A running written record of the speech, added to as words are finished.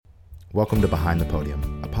Welcome to Behind the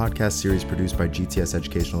Podium, a podcast series produced by GTS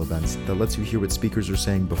Educational Events that lets you hear what speakers are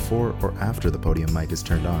saying before or after the podium mic is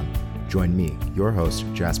turned on. Join me, your host,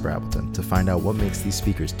 Jasper Appleton, to find out what makes these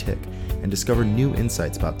speakers tick and discover new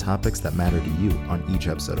insights about topics that matter to you on each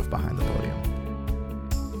episode of Behind the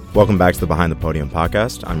Podium. Welcome back to the Behind the Podium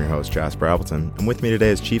podcast. I'm your host, Jasper Appleton, and with me today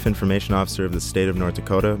is Chief Information Officer of the State of North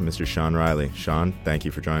Dakota, Mr. Sean Riley. Sean, thank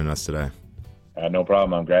you for joining us today. No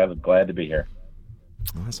problem. I'm glad to be here.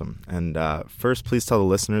 Awesome. And first, please tell the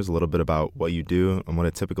listeners a little bit about what you do and what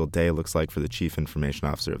a typical day looks like for the Chief Information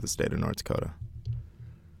Officer of the State of North Dakota.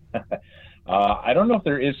 I don't know if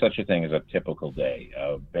there is such a thing as a typical day.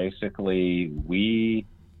 Basically, we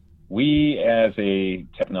as a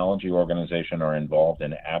technology organization are involved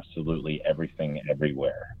in absolutely everything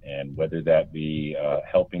everywhere. And whether that be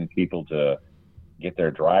helping people to get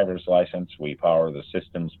their driver's license, we power the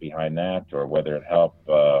systems behind that, or whether it help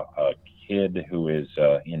a kid who is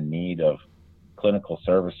in need of clinical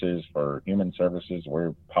services for human services,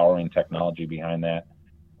 we're powering technology behind that.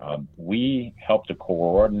 We help to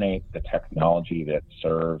coordinate the technology that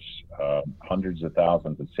serves hundreds of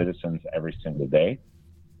thousands of citizens every single day.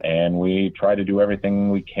 And we try to do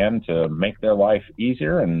everything we can to make their life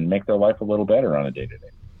easier and make their life a little better on a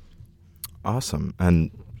day-to-day. Awesome.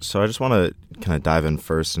 And so I just want to kind of dive in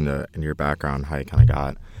first into your background, how you kind of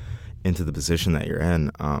got into the position that you're in.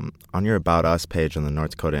 On your About Us page on the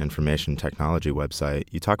North Dakota Information Technology website,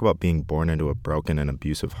 you talk about being born into a broken and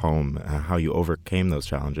abusive home and how you overcame those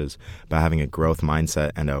challenges by having a growth mindset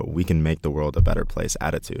and a we can make the world a better place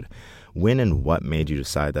attitude. When and what made you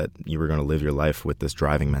decide that you were going to live your life with this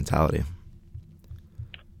driving mentality?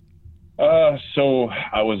 So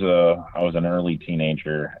I was an early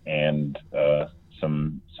teenager, and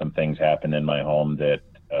some things happened in my home that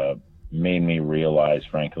made me realize,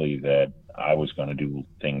 frankly, that I was going to do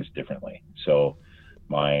things differently. So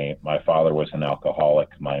my father was an alcoholic.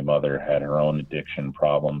 My mother had her own addiction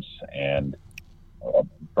problems, and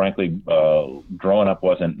frankly, growing up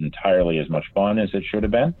wasn't entirely as much fun as it should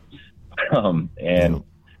have been. And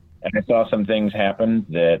I saw some things happen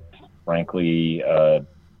that, frankly,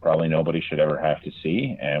 probably nobody should ever have to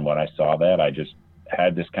see. And when I saw that, I just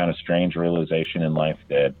had this kind of strange realization in life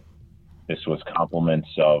that this was compliments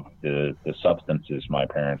of the substances my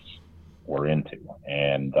parents were into.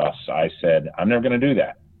 And thus I said, I'm never going to do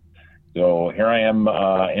that. So here I am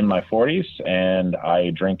in my 40s, and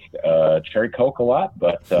I drink cherry Coke a lot,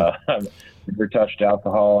 but I've never touched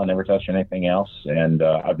alcohol. I never touched anything else. And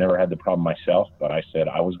I've never had the problem myself, but I said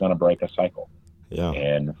I was going to break a cycle. Yeah.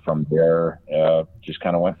 And from there, just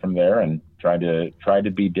kind of went from there and tried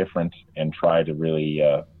to be different and try to really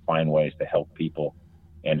find ways to help people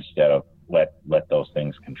instead of let those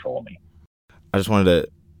things control me. I just wanted to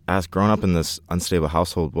ask, growing up in this unstable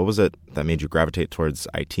household, what was it that made you gravitate towards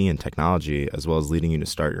IT and technology, as well as leading you to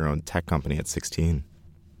start your own tech company at 16?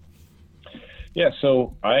 Yeah,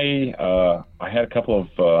 so I had a couple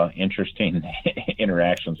of interesting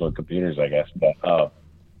interactions with computers, I guess. But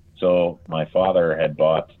so my father had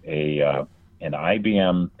bought an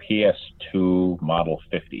IBM PS2 Model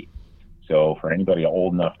 50. So for anybody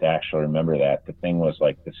old enough to actually remember that, the thing was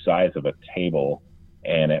like the size of a table,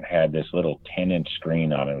 and it had this little 10-inch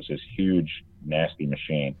screen on it. It was this huge, nasty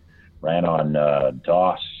machine. Ran on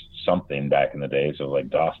DOS something back in the days, so like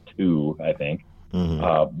DOS 2, I think.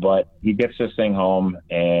 Mm-hmm. But he gets this thing home,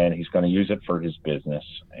 and he's going to use it for his business.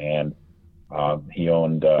 And he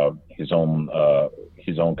owned his own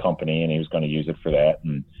company, and he was going to use it for that.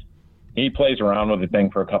 And he plays around with the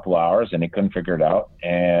thing for a couple hours, and he couldn't figure it out,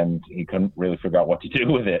 and he couldn't really figure out what to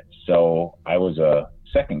do with it. So I was a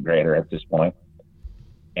second grader at this point,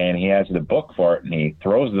 and he has the book for it, and he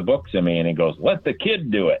throws the book to me, and he goes, "Let the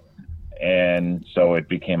kid do it." And so it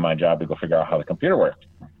became my job to go figure out how the computer worked.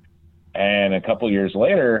 And a couple years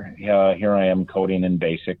later, here I am coding in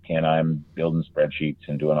BASIC, and I'm building spreadsheets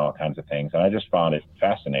and doing all kinds of things. And I just found it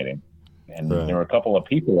fascinating. And There were a couple of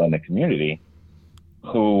people in the community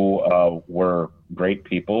who were great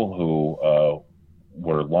people who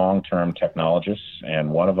were long-term technologists. And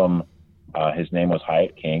one of them, his name was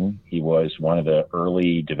Hyatt King. He was one of the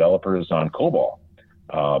early developers on COBOL.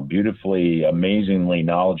 Beautifully, amazingly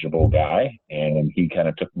knowledgeable guy. And he kind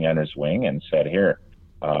of took me under his wing and said, here,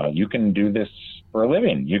 you can do this for a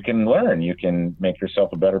living. You can learn. You can make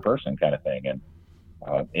yourself a better person, kind of thing. And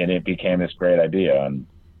it became this great idea. And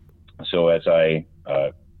so as I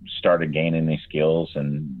started gaining these skills,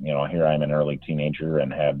 and here I'm an early teenager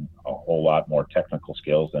and had a whole lot more technical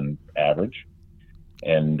skills than average.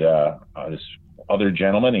 And this other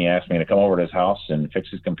gentleman, he asked me to come over to his house and fix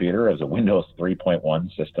his computer as a Windows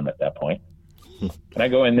 3.1 system at that point. And I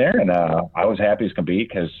go in there, and I was happy as can be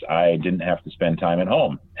because I didn't have to spend time at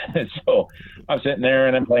home. So I'm sitting there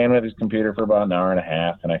and I'm playing with his computer for about an hour and a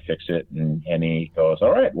half, and I fix it. And he goes,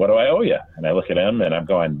 "All right, what do I owe you?" And I look at him and I'm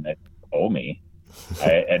going, "Owe me?"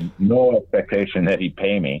 I had no expectation that he'd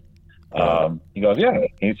pay me. He goes, "Yeah."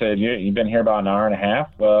 He said, "You've been here about an hour and a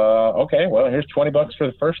half. Okay, well, here's $20 for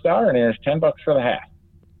the first hour, and here's $10 for the half."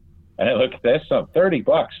 And I look at this,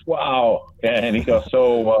 $30. Wow. And he goes,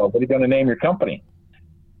 "So what are you going to name your company?"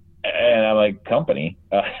 And I'm like, "Company?"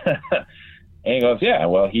 And he goes, "Yeah,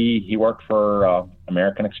 well, he worked for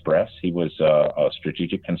American Express. He was a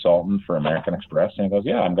strategic consultant for American Express." And he goes,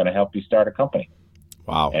 "Yeah, I'm going to help you start a company."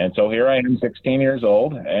 Wow. And so here I am, 16 years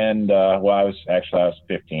old. And I was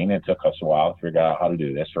 15. It took us a while to figure out how to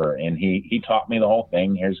do this. And he taught me the whole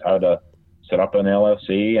thing. Here's how to set up an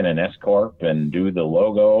LLC and an S Corp and do the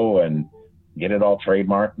logo and get it all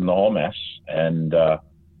trademarked and the whole mess. And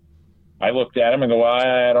I looked at him and go, "Well,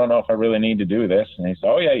 I don't know if I really need to do this." And he said,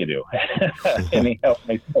 "Oh yeah, you do." And he helped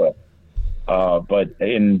me through it. But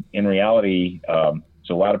in reality,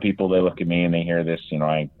 so a lot of people, they look at me and they hear this,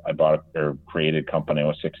 I bought or created a company when I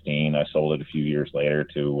was 16. I sold it a few years later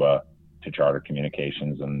to Charter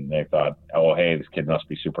Communications, and they thought, "Oh, hey, this kid must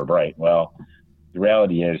be super bright." Well, the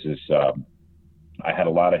reality is I had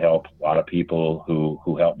a lot of help, a lot of people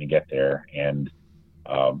who helped me get there. And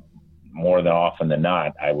more than often than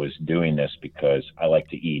not, I was doing this because I like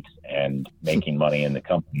to eat, and making money in the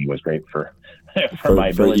company was great for my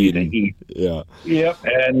ability to eat. Yeah. Yep.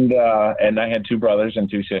 And I had 2 brothers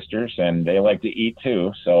and 2 sisters, and they like to eat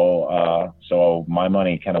too. So my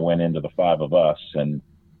money kind of went into the 5 of us, and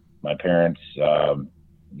my parents,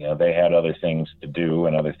 they had other things to do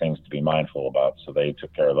and other things to be mindful about. So they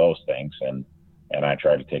took care of those things, and I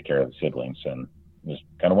tried to take care of the siblings, and just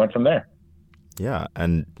kind of went from there. Yeah,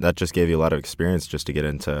 and that just gave you a lot of experience just to get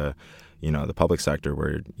into, the public sector,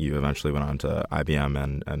 where you eventually went on to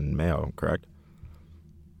IBM and Mayo, correct?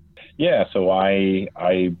 Yeah, so I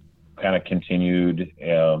kind of continued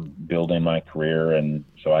building my career, and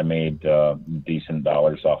so I made decent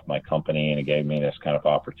dollars off my company, and it gave me this kind of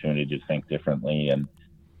opportunity to think differently. And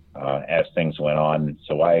as things went on,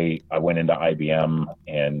 so I went into IBM,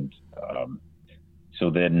 and so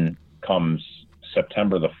then comes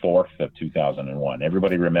September the 4th of 2001.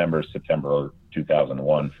 Everybody remembers September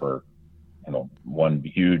 2001 for one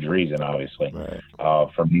huge reason, obviously. Right.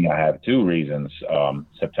 For me, I have 2 reasons.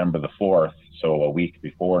 September the 4th, so a week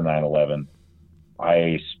before 9/11,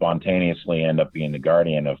 I spontaneously end up being the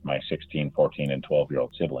guardian of my 16, 14, and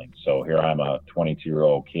 12-year-old siblings. So here I'm a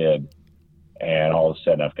 22-year-old kid, and all of a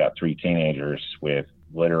sudden I've got 3 teenagers with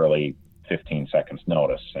literally 15 seconds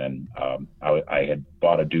notice. And I had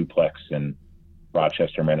bought a duplex in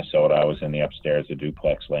Rochester, Minnesota. I was in the upstairs, a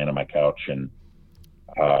duplex, laying on my couch, and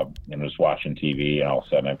was watching TV, and all of a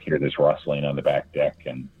sudden I hear this rustling on the back deck,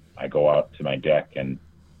 and I go out to my deck, and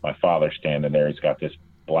my father's standing there. He's got this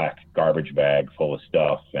black garbage bag full of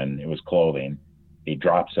stuff, and it was clothing. He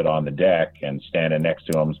drops it on the deck, and standing next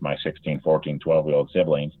to him is my 16, 14, 12-year-old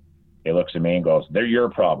siblings. He looks at me and goes, "They're your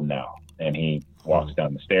problem now." And he walks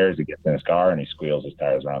down the stairs, he gets in his car, and he squeals his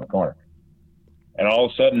tires around the corner. And all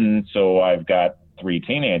of a sudden, so I've got 3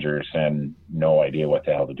 teenagers and no idea what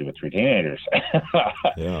the hell to do with 3 teenagers.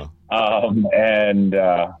 Yeah.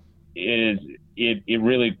 It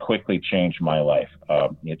really quickly changed my life.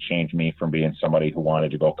 It changed me from being somebody who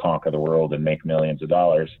wanted to go conquer the world and make millions of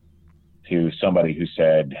dollars to somebody who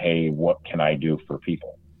said, "Hey, what can I do for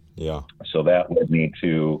people?" Yeah. So that led me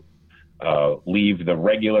to leave the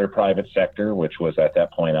regular private sector, which was at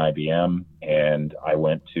that point IBM, and I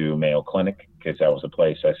went to Mayo Clinic because that was a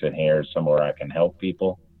place I said, "Hey, here's somewhere I can help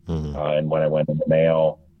people." Mm-hmm. And when I went into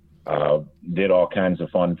Mayo, did all kinds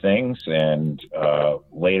of fun things. And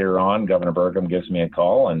later on, Governor Burgum gives me a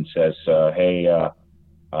call and says, "Hey,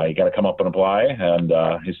 you got to come up and apply." And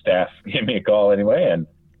his staff gave me a call anyway. And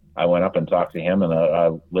I went up and talked to him, and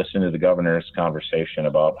I listened to the governor's conversation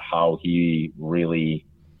about how he really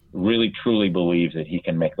truly believes that he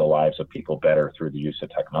can make the lives of people better through the use of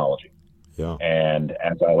technology. Yeah. And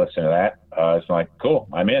as I listened to that, it's like, cool,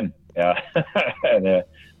 I'm in. And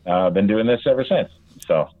I've been doing this ever since.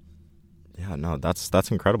 So. Yeah, no,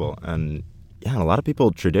 that's incredible. And yeah, a lot of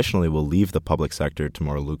people traditionally will leave the public sector to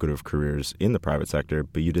more lucrative careers in the private sector,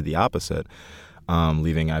 but you did the opposite,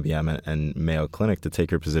 leaving IBM and Mayo Clinic to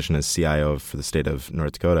take your position as CIO for the state of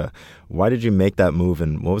North Dakota. Why did you make that move,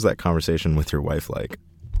 and what was that conversation with your wife like?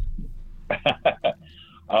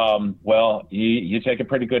 Well, you take a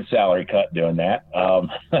pretty good salary cut doing that.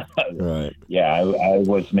 Right. Yeah, I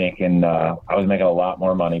was making a lot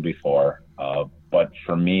more money before, but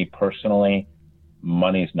for me personally,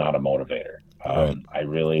 money's not a motivator. I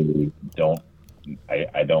really don't.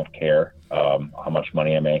 I don't care how much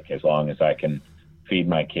money I make as long as I can feed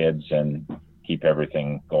my kids and keep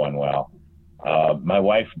everything going well. My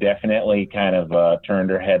wife definitely kind of turned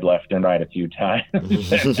her head left and right a few times and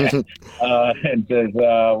says,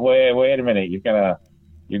 "Wait a minute!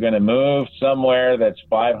 You're gonna move somewhere that's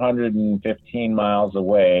 515 miles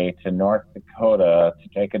away to North Dakota to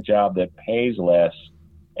take a job that pays less,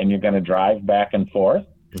 and you're gonna drive back and forth?"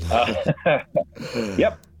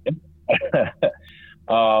 Yep.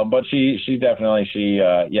 But she definitely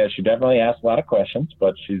asks a lot of questions,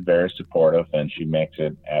 but she's very supportive, and she makes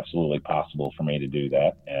it absolutely possible for me to do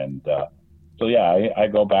that. And I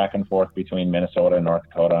go back and forth between Minnesota and North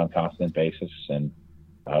Dakota on a constant basis. And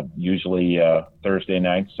usually Thursday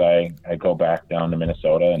nights I go back down to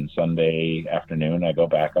Minnesota, and Sunday afternoon I go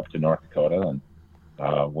back up to North Dakota, and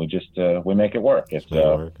we make it work. It's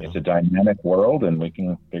a dynamic world, and we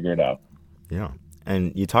can figure it out. Yeah.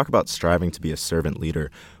 And you talk about striving to be a servant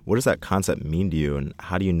leader. What does that concept mean to you, and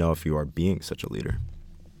how do you know if you are being such a leader?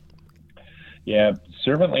 Yeah,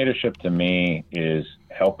 servant leadership to me is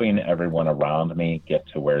helping everyone around me get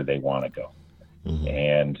to where they want to go. Mm-hmm.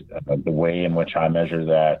 And the way in which I measure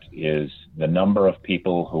that is the number of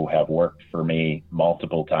people who have worked for me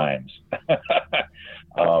multiple times.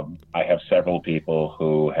 I have several people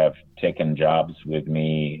who have taken jobs with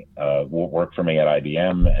me, worked for me at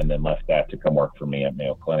IBM, and then left that to come work for me at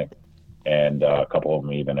Mayo Clinic. And a couple of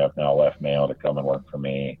them even have now left Mayo to come and work for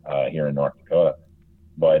me here in North Dakota.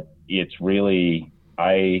 But it's really,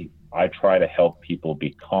 I try to help people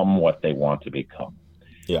become what they want to become.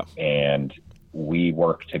 Yeah. And we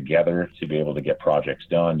work together to be able to get projects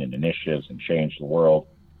done and initiatives and change the world.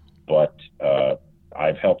 But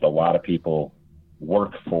I've helped a lot of people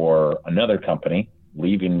work for another company,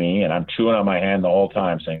 leaving me, and I'm chewing on my hand the whole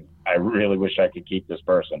time saying, I really wish I could keep this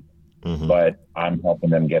person. Mm-hmm. But I'm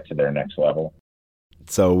helping them get to their next level.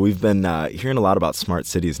 So we've been hearing a lot about smart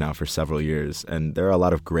cities now for several years, and there are a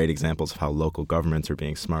lot of great examples of how local governments are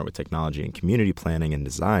being smart with technology and community planning and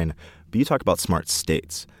design. But you talk about smart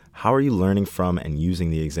states. How are you learning from and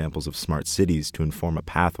using the examples of smart cities to inform a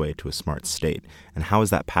pathway to a smart state? And how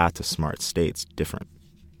is that path to smart states different?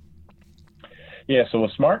 Yeah, so a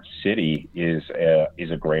smart city is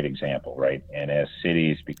a great example, right? And as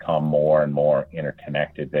cities become more and more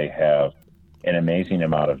interconnected, they have an amazing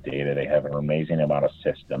amount of data. They have an amazing amount of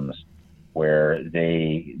systems where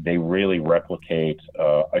they really replicate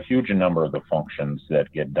a huge number of the functions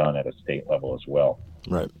that get done at a state level as well.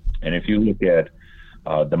 Right. And if you look at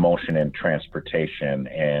the motion in transportation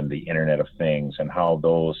and the Internet of Things and how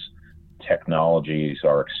those technologies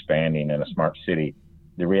are expanding in a smart city,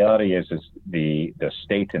 the reality is the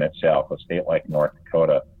state in itself, a state like North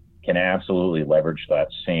Dakota, can absolutely leverage that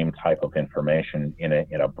same type of information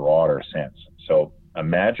in a broader sense. So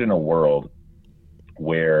imagine a world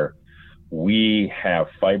where we have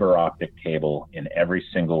fiber optic cable in every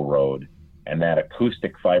single road, and that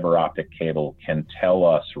acoustic fiber optic cable can tell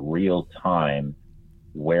us real time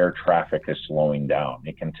where traffic is slowing down.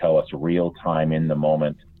 It can tell us real time in the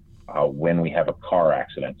moment when we have a car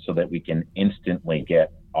accident, so that we can instantly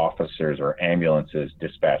get officers or ambulances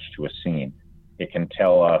dispatched to a scene. It can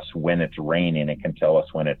tell us when it's raining. It can tell us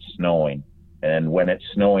when it's snowing. And when it's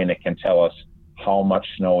snowing, it can tell us how much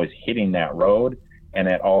snow is hitting that road. And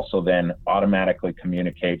it also then automatically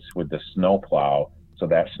communicates with the snowplow. So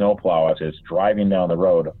that snowplow, as it's driving down the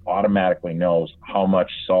road, automatically knows how much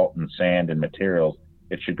salt and sand and materials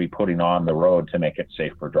it should be putting on the road to make it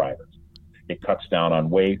safe for drivers. It cuts down on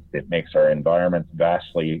waste. It makes our environment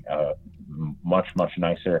vastly much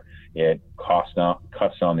nicer. It cuts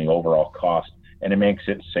down the overall cost, and it makes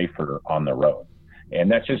it safer on the road.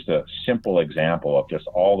 And that's just a simple example of just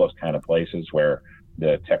all those kind of places where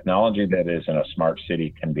the technology that is in a smart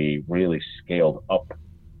city can be really scaled up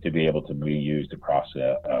to be able to be used across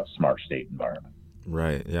a smart state environment.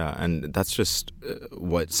 Right. Yeah. And that's just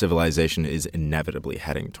what civilization is inevitably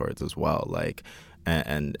heading towards as well. Like,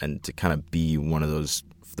 and to kind of be one of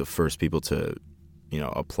the first people to,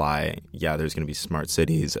 apply. Yeah, there's going to be smart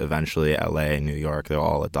cities eventually. LA, New York, they'll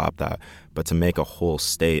all adopt that. But to make a whole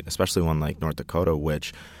state, especially one like North Dakota,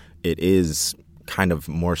 which it is kind of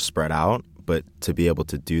more spread out, but to be able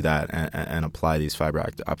to do that and apply these fiber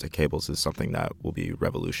optic cables is something that will be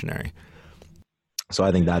revolutionary. So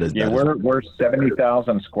I think that is... Yeah, we're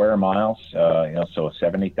 70,000 square miles, so a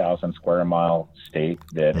 70,000 square mile state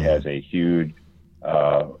that has a huge,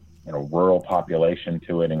 rural population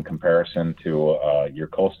to it in comparison to your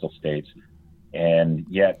coastal states. And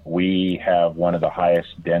yet we have one of the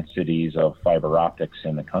highest densities of fiber optics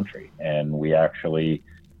in the country. And we actually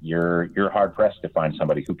you're hard pressed to find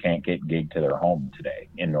somebody who can't get gig to their home today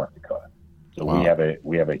in North Dakota. So wow.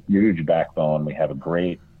 we have a huge backbone. We have a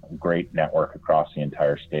great network across the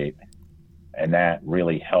entire state, and that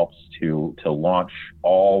really helps to launch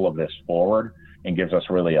all of this forward and gives us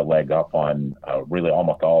really a leg up on really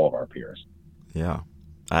almost all of our peers. Yeah,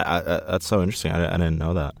 I that's so interesting. I didn't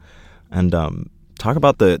know that. And talk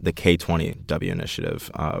about the K20W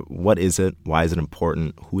initiative. What is it? Why is it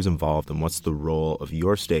important? Who's involved? And what's the role of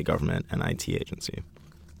your state government and IT agency?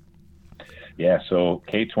 Yeah, so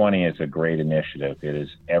K20 is a great initiative. It is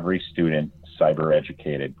every student cyber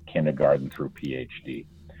educated, kindergarten through PhD.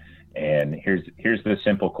 And here's the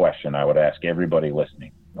simple question I would ask everybody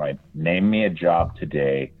listening, right? Name me a job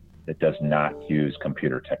today that does not use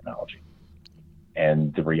computer technology.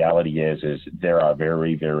 And the reality is there are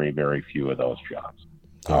very, very, very few of those jobs.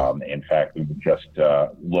 In fact, we were just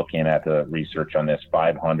looking at the research on this,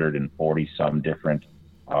 540 some different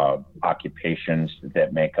occupations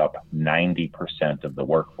that make up 90% of the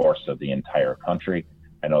workforce of the entire country.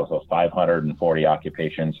 And of those 540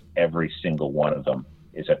 occupations, every single one of them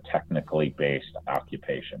is a technically based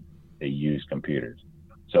occupation. They use computers.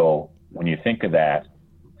 So when you think of that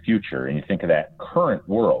future and you think of that current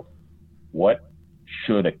world, what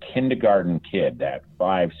should a kindergarten kid, that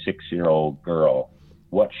 5-6 year old girl,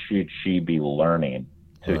 what should she be learning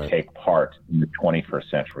to take part in the 21st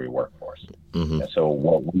century workforce? Mm-hmm. And so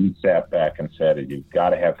what we sat back and said is you've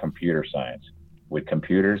got to have computer science. With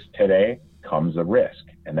computers today comes a risk,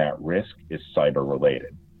 and that risk is cyber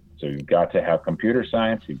related. So you've got to have computer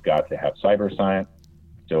science, you've got to have cyber science.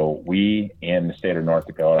 So we in the state of North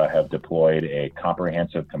Dakota have deployed a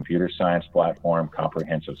comprehensive computer science platform,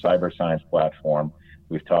 comprehensive cyber science platform.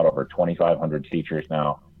 We've taught over 2,500 teachers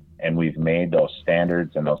now, and we've made those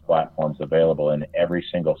standards and those platforms available in every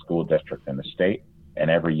single school district in the state and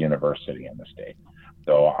every university in the state.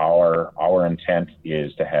 So our intent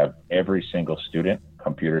is to have every single student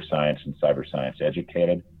computer science and cyber science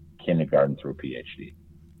educated, kindergarten through PhD.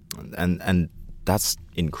 And that's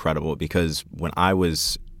incredible, because when I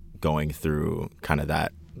was going through kind of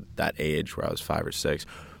that age where I was 5 or 6,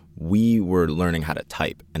 we were learning how to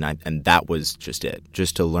type, and that was just it,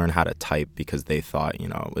 just to learn how to type, because they thought,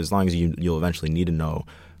 as long as you'll eventually need to know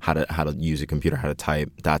how to use a computer, how to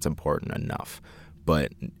type, that's important enough.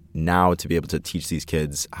 But now to be able to teach these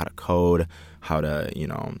kids how to code, how to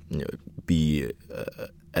be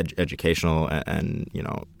educational and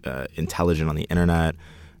intelligent on the internet,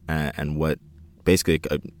 and what basically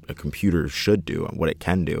a computer should do and what it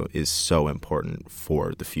can do is so important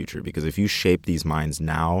for the future. Because if you shape these minds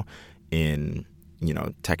now in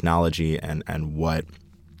technology and what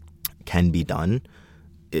can be done,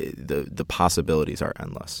 the possibilities are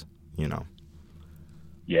endless.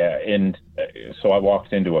 Yeah, and so I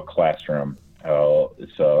walked into a classroom.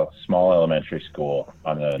 It's a small elementary school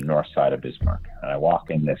on the north side of Bismarck, and I walk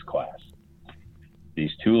in this class.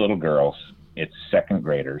 These two little girls, it's second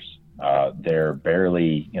graders. They're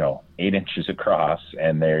barely, 8 inches across,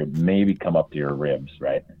 and they maybe come up to your ribs,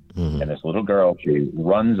 right? Mm-hmm. And this little girl, she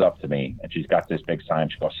runs up to me, and she's got this big sign.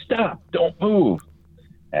 She goes, "Stop! Don't move!"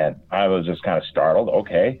 And I was just kind of startled.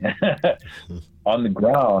 Okay. On the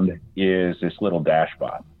ground is this little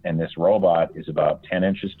dashbot, and this robot is about 10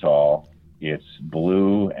 inches tall. It's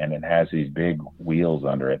blue, and it has these big wheels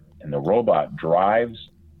under it. And the robot drives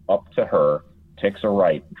up to her, takes a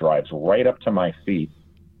right, drives right up to my feet.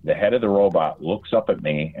 The head of the robot looks up at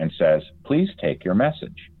me and says, "Please take your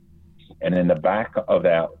message." And in the back of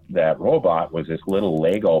that robot was this little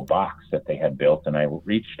Lego box that they had built. And I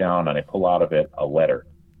reach down and I pull out of it a letter.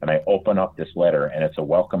 And I open up this letter, and it's a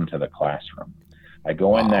welcome to the classroom. I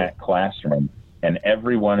go in that classroom, and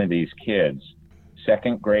every one of these kids,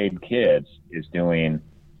 second grade kids, is doing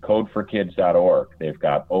codeforkids.org. They've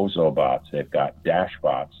got Ozobots. They've got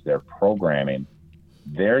Dashbots. They're programming.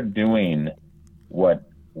 They're doing what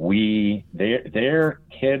they're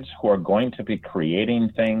kids who are going to be creating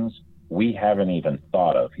things we haven't even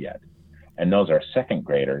thought of yet. And those are second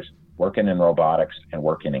graders working in robotics and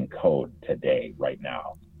working in code today, right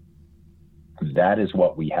now. That is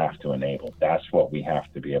what we have to enable. That's what we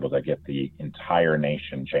have to be able to get the entire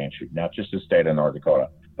nation changed, not just the state of North Dakota,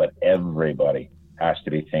 but everybody has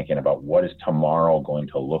to be thinking about what is tomorrow going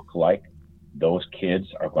to look like. Those kids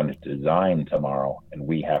are going to design tomorrow, and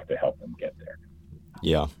we have to help them get there.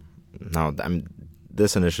 Yeah. No,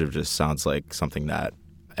 this initiative just sounds like something that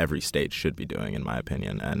every state should be doing, in my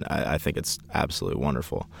opinion, and I think it's absolutely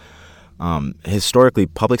wonderful. Historically,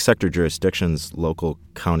 public sector jurisdictions, local,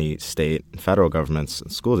 county, state, and federal governments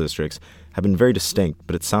and school districts have been very distinct,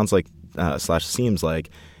 but it sounds like, /seems like,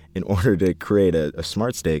 In order to create a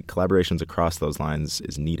smart state, collaborations across those lines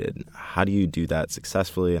is needed. How do you do that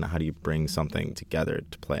successfully, and how do you bring something together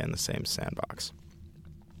to play in the same sandbox?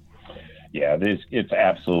 Yeah, it's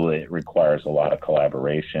absolutely, it requires a lot of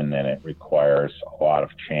collaboration, and it requires a lot of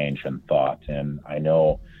change and thought. And I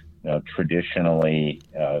know, traditionally,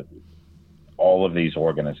 all of these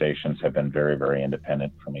organizations have been very, very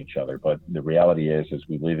independent from each other. But the reality is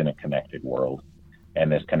we live in a connected world,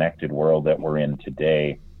 and this connected world that we're in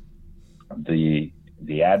today,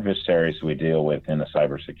 the adversaries we deal with in the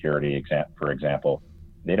cybersecurity, for example,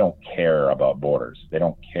 they don't care about borders. They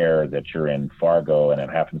don't care that you're in Fargo and it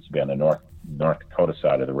happens to be on the North Dakota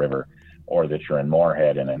side of the river, or that you're in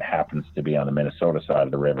Moorhead and it happens to be on the Minnesota side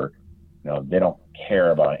of the river. They don't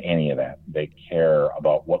care about any of that. They care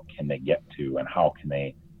about what can they get to and how can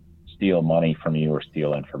they steal money from you, or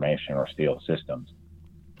steal information, or steal systems.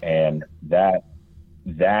 And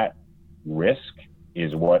that risk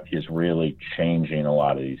is what is really changing a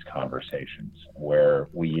lot of these conversations, where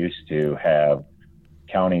we used to have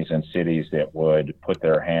counties and cities that would put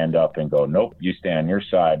their hand up and go, nope, you stay on your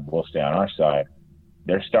side, we'll stay on our side.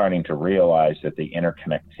 They're starting to realize that the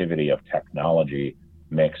interconnectivity of technology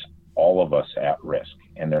makes all of us at risk.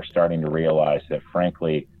 And they're starting to realize that,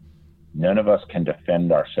 frankly, none of us can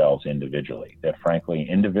defend ourselves individually, that frankly,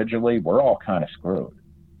 individually, we're all kind of screwed.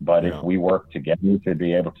 But if we work together to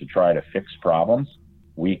be able to try to fix problems,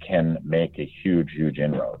 we can make a huge, huge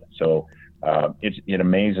inroad. So it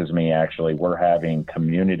amazes me, actually. We're having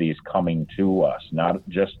communities coming to us, not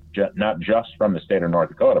just from the state of North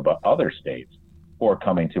Dakota, but other states who are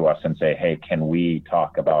coming to us and say, hey, can we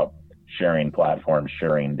talk about sharing platforms,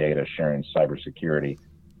 sharing data, sharing cybersecurity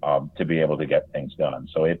to be able to get things done.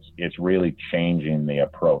 So it's really changing the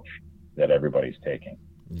approach that everybody's taking.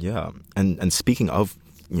 Yeah. And speaking of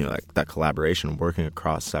that collaboration, working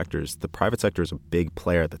across sectors, the private sector is a big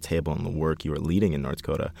player at the table in the work you are leading in North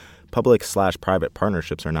Dakota. Public/private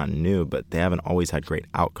partnerships are not new, but they haven't always had great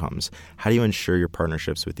outcomes. How do you ensure your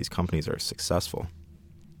partnerships with these companies are successful?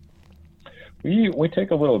 We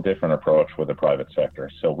take a little different approach with the private sector.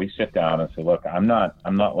 So we sit down and say, look, I'm not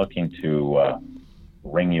looking to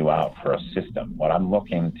ring you out for a system. What I'm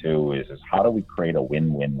looking to is how do we create a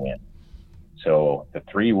win-win-win? So the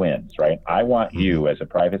three wins, right? I want you as a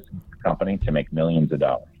private company to make millions of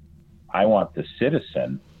dollars. I want the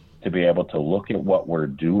citizen to be able to look at what we're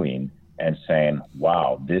doing and saying,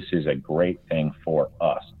 wow, this is a great thing for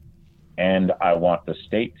us. And I want the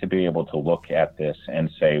state to be able to look at this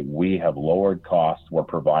and say, we have lowered costs, we're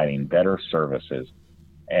providing better services,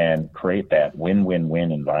 and create that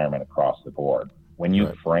win-win-win environment across the board. When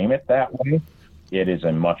you frame it that way, it is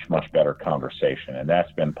a much, much better conversation. And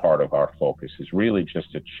that's been part of our focus, is really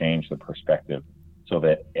just to change the perspective so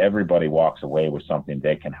that everybody walks away with something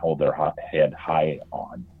they can hold their head high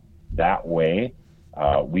on. That way,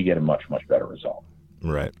 we get a much, much better result.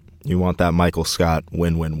 Right. You want that Michael Scott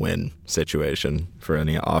win-win-win situation for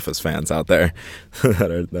any Office fans out there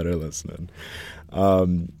that are listening.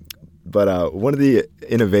 But one of the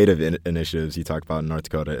innovative initiatives you talk about in North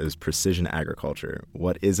Dakota is precision agriculture.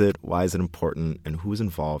 What is it? Why is it important? And who's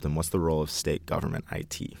involved? And what's the role of state government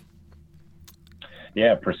IT?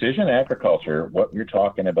 Yeah, precision agriculture, what you're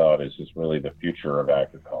talking about is really the future of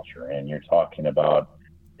agriculture. And you're talking about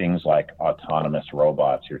things like autonomous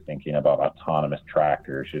robots. You're thinking about autonomous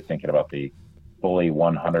tractors. You're thinking about the fully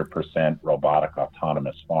 100% robotic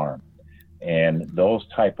autonomous farm. And those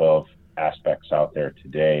type of aspects out there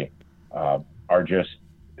today are just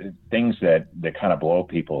things that kind of blow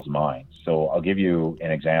people's minds. So I'll give you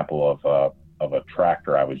an example of a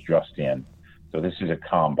tractor I was just in. So this is a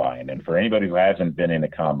combine. And for anybody who hasn't been in a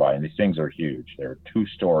combine, these things are huge. They're 2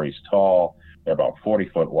 stories tall. They're about 40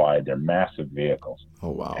 foot wide. They're massive vehicles.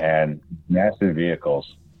 Oh, wow. And massive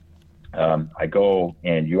vehicles, I go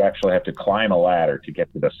and you actually have to climb a ladder to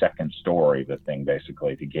get to the second story of the thing,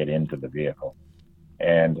 basically, to get into the vehicle.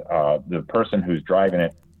 And the person who's driving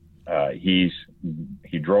it,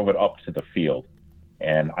 he drove it up to the field.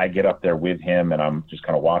 And I get up there with him, and I'm just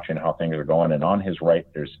kind of watching how things are going. And on his right,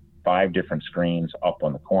 there's 5 different screens up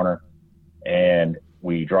on the corner. And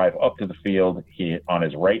we drive up to the field. On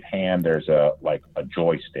his right hand, there's a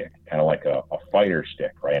joystick, kind of like a fighter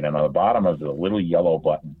stick, right? And on the bottom of the little yellow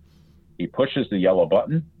button, he pushes the yellow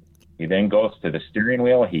button. He then goes to the steering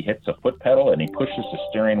wheel. He hits a foot pedal, and he pushes the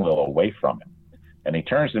steering wheel away from him. And he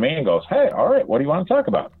turns to me and goes, hey, all right, what do you want to talk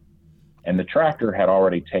about? And the tractor had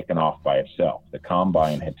already taken off by itself. The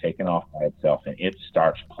combine had taken off by itself, and it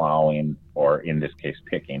starts plowing, or in this case,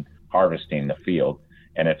 picking, harvesting the field.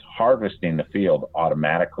 And it's harvesting the field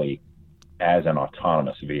automatically as an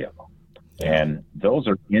autonomous vehicle. And those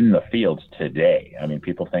are in the fields today. I mean,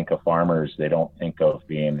 people think of farmers, they don't think of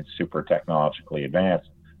being super technologically advanced,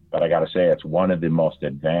 but I got to say, it's one of the most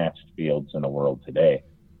advanced fields in the world today.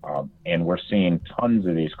 And we're seeing tons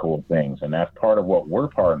of these cool things. And that's part of what we're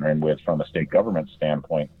partnering with from a state government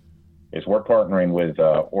standpoint, is we're partnering with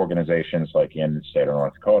organizations like in the state of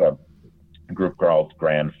North Dakota, a group called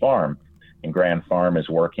Grand Farm. And Grand Farm is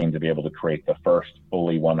working to be able to create the first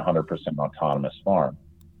fully 100% autonomous farm.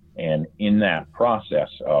 And in that process,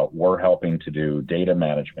 we're helping to do data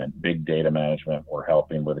management, big data management. We're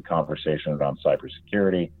helping with the conversations around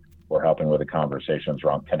cybersecurity. We're helping with the conversations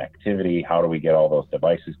around connectivity. How do we get all those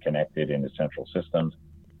devices connected into central systems?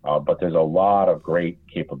 But there's a lot of great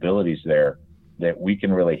capabilities there that we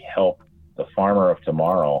can really help the farmer of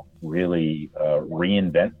tomorrow really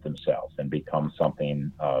reinvent themselves and become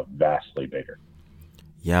something vastly bigger.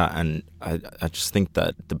 Yeah, and I just think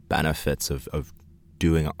that the benefits of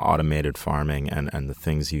doing automated farming and the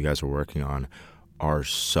things you guys are working on are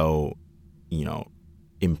so,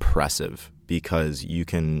 impressive, because you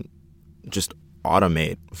can just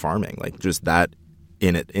automate farming. Like, just that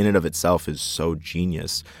in it of itself is so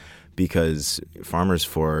genius, because farmers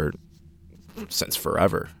since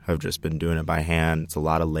forever have just been doing it by hand. It's a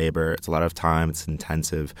lot of labor, it's a lot of time, it's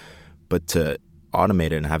intensive, but to automate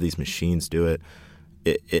it and have these machines do it,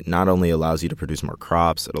 it not only allows you to produce more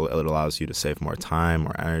crops, it allows you to save more time,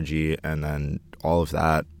 more energy, and then all of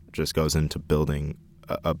that just goes into building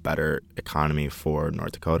a better economy for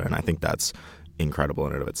North Dakota. And I think that's incredible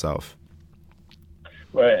in and of itself.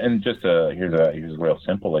 Well, and just here's a real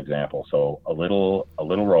simple example. So a little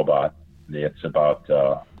robot. It's about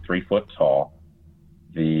 3 foot tall.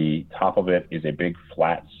 The top of it is a big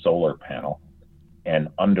flat solar panel, and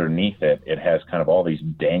underneath it, it has kind of all these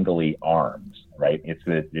dangly arms. Right? It's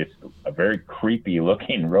a very creepy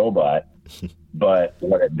looking robot, but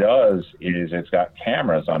what it does is it's got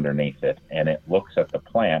cameras underneath it, and it looks at the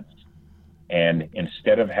plants. And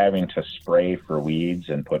instead of having to spray for weeds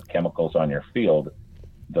and put chemicals on your field,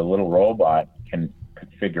 the little robot can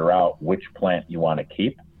figure out which plant you want to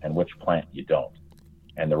keep and which plant you don't.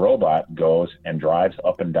 And the robot goes and drives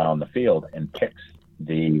up and down the field and picks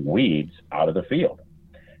the weeds out of the field.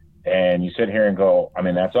 And you sit here and go, I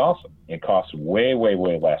mean, that's awesome. It costs way, way,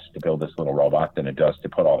 way less to build this little robot than it does to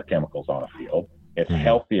put all the chemicals on a field. It's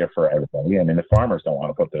healthier for everybody. I mean, the farmers don't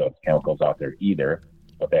want to put those chemicals out there either,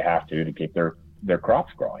 but they have to keep their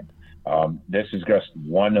crops growing. This is just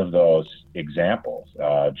one of those examples,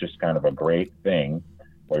 just kind of a great thing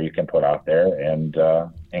where you can put out there and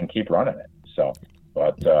keep running it. So,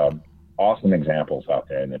 but awesome examples out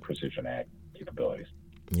there in the precision ag capabilities.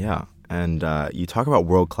 Yeah. And you talk about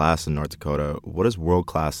world-class in North Dakota. What does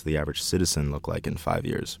world-class to the average citizen look like in 5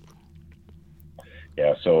 years?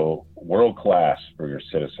 Yeah, so world-class for your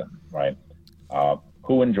citizen, right?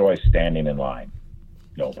 Who enjoys standing in line?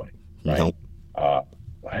 Nobody, right? Nope.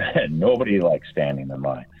 Nobody likes standing in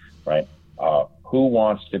line, right? Who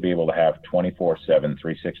wants to be able to have 24/7,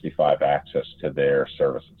 365 access to their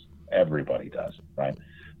services? Everybody does, right?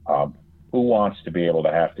 Who wants to be able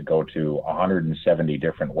to have to go to 170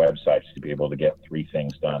 different websites to be able to get 3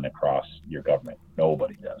 things done across your government?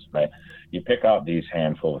 Nobody does, right? You pick out these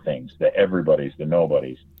handful of things, the everybody's, the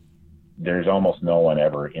nobodies. There's almost no one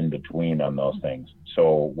ever in between on those things.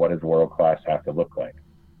 So what does world class have to look like?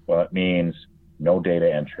 Well, it means no data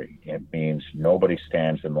entry. It means nobody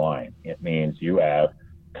stands in line. It means you have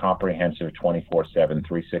comprehensive 24/7,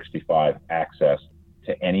 365 access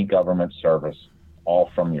to any government service, all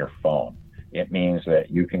from your phone. It means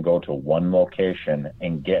that you can go to one location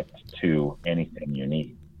and get to anything you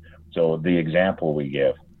need. So the example we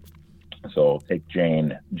give, so take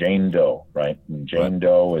Jane Doe, right? And Jane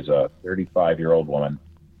Doe is a 35-year-old woman.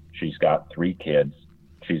 She's got 3 kids.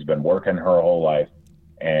 She's been working her whole life.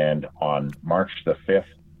 And on March the 5th,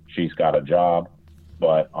 she's got a job.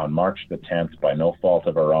 But on March the 10th, by no fault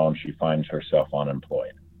of her own, she finds herself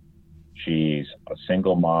unemployed. She's a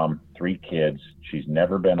single mom, 3 kids. She's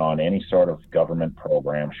never been on any sort of government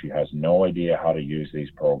program. She has no idea how to use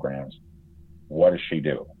these programs. What does she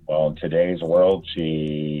do? Well, in today's world,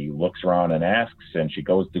 she looks around and asks, and she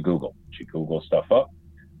goes to Google. She Googles stuff up.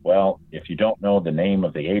 Well, if you don't know the name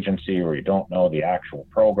of the agency, or you don't know the actual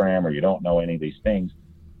program, or you don't know any of these things,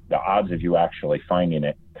 the odds of you actually finding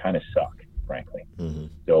it kind of suck, frankly. Mm-hmm.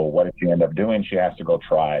 So what does she end up doing? She has to go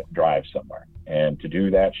drive somewhere. And to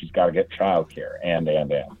do that, she's got to get childcare and.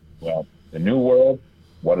 Well, the new world,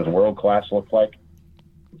 what does world class look like?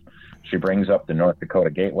 She brings up the North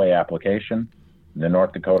Dakota Gateway application. The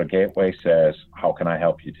North Dakota Gateway says, how can I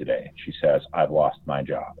help you today? She says, I've lost my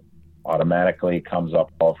job. Automatically comes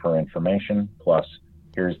up all of her information, plus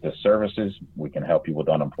here's the services. We can help you with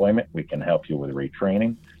unemployment. We can help you with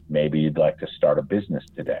retraining. Maybe you'd like to start a business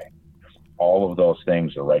today. All of those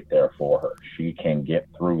things are right there for her. She can get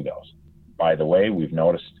through those. By the way, we've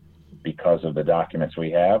noticed because of the documents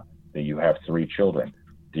we have that you have 3 children.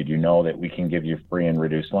 Did you know that we can give you free and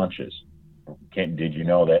reduced lunches? Did you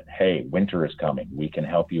know that, hey, winter is coming? We can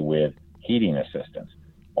help you with heating assistance.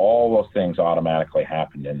 All those things automatically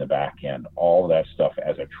happened in the back end. All of that stuff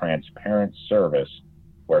as a transparent service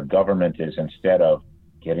where government is, instead of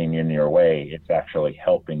getting in your way, it's actually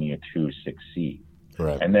helping you to succeed.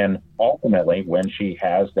 Right. And then ultimately, when she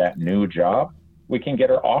has that new job, we can get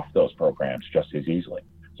her off those programs just as easily.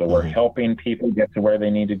 So we're helping people get to where they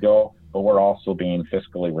need to go, but we're also being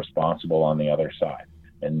fiscally responsible on the other side.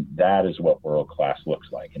 And that is what World Class looks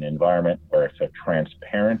like, an environment where it's a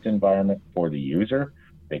transparent environment for the user.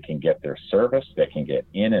 They can get their service, they can get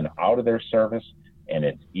in and out of their service, and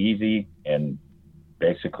it's easy and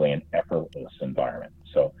basically an effortless environment.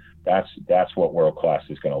 So that's what World Class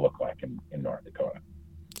is going to look like in North Dakota.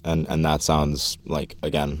 And that sounds like,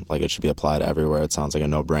 again, like it should be applied everywhere. It sounds like a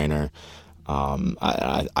no-brainer.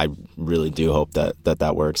 I really do hope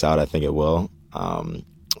that works out. I think it will.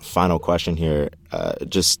 Final question here.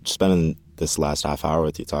 Just spending this last half hour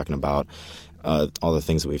with you talking about all the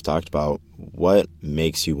things that we've talked about. What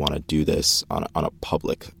makes you want to do this on a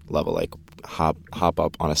public level? Like hop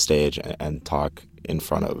up on a stage and talk in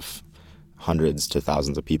front of hundreds to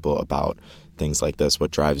thousands of people about things like this. What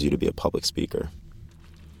drives you to be a public speaker?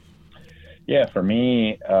 Yeah, for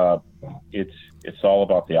me, it's all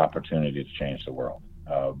about the opportunity to change the world.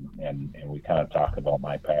 And we kind of talk about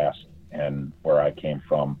my past and where I came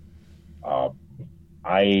from.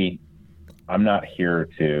 I'm not here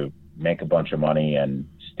to make a bunch of money and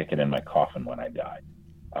stick it in my coffin when I die.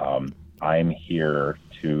 I'm here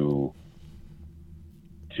to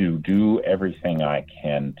do everything I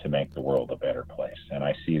can to make the world a better place. And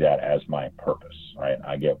I see that as my purpose, right?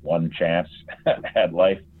 I get one chance at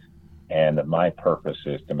life, and my purpose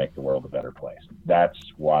is to make the world a better place. That's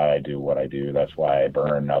why I do what I do. That's why I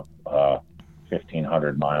burn up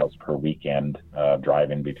 1,500 miles per weekend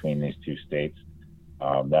driving between these 2 states.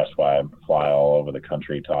 That's why I fly all over the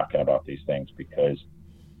country talking about these things, because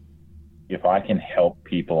if I can help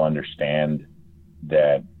people understand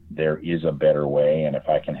that there is a better way, and if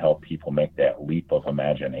I can help people make that leap of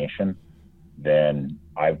imagination, then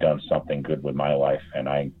I've done something good with my life, and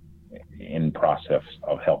I'm in process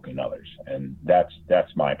of helping others. And that's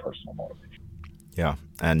my personal motivation. Yeah.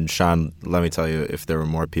 And Sean, let me tell you, if there were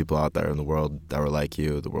more people out there in the world that were like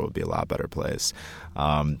you, the world would be a lot better place.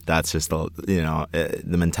 That's just the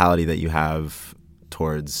mentality that you have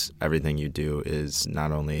towards everything you do is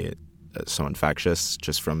not only so infectious.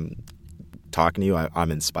 Just from talking to you,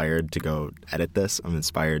 I'm inspired to go edit this. I'm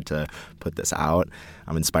inspired to put this out.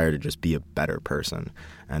 I'm inspired to just be a better person.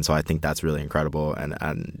 And so I think that's really incredible.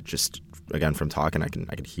 And just, again, from talking, I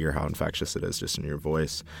can hear how infectious it is just in your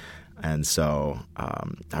voice. And so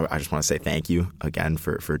I just want to say thank you again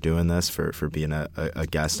for doing this, for being a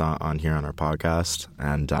guest on here on our podcast.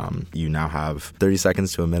 And you now have 30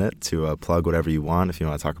 seconds to a minute to plug whatever you want. If you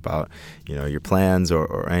want to talk about, your plans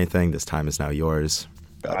or anything, this time is now yours.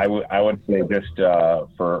 I would say just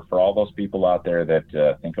for all those people out there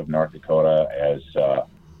that think of North Dakota as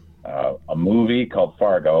a movie called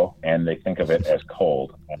Fargo, and they think of it as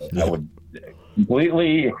cold, I would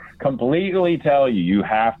completely tell you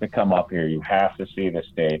have to come up here. You have to see the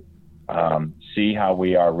state, see how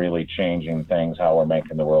we are really changing things, how we're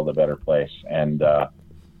making the world a better place, and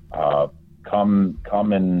come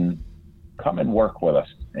and work with us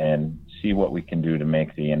and see what we can do to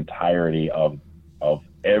make the entirety of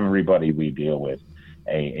everybody we deal with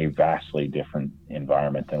a vastly different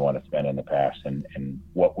environment than what it's been in the past, and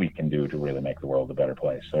what we can do to really make the world a better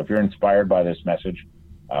place. So if you're inspired by this message,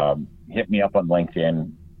 hit me up on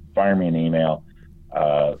LinkedIn, fire me an email.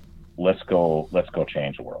 Let's go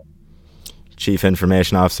change the world. Chief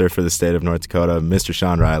Information Officer for the state of North Dakota, Mr.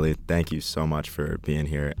 Sean Riley, thank you so much for being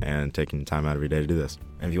here and taking time out of your day to do this.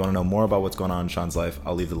 And if you want to know more about what's going on in Sean's life,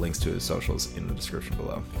 I'll leave the links to his socials in the description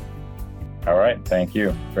below. All right. Thank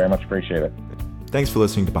you. Very much appreciate it. Thanks for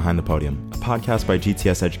listening to Behind the Podium, a podcast by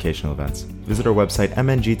GTS Educational Events. Visit our website,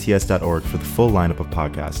 mngts.org, for the full lineup of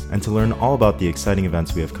podcasts and to learn all about the exciting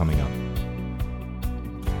events we have coming up.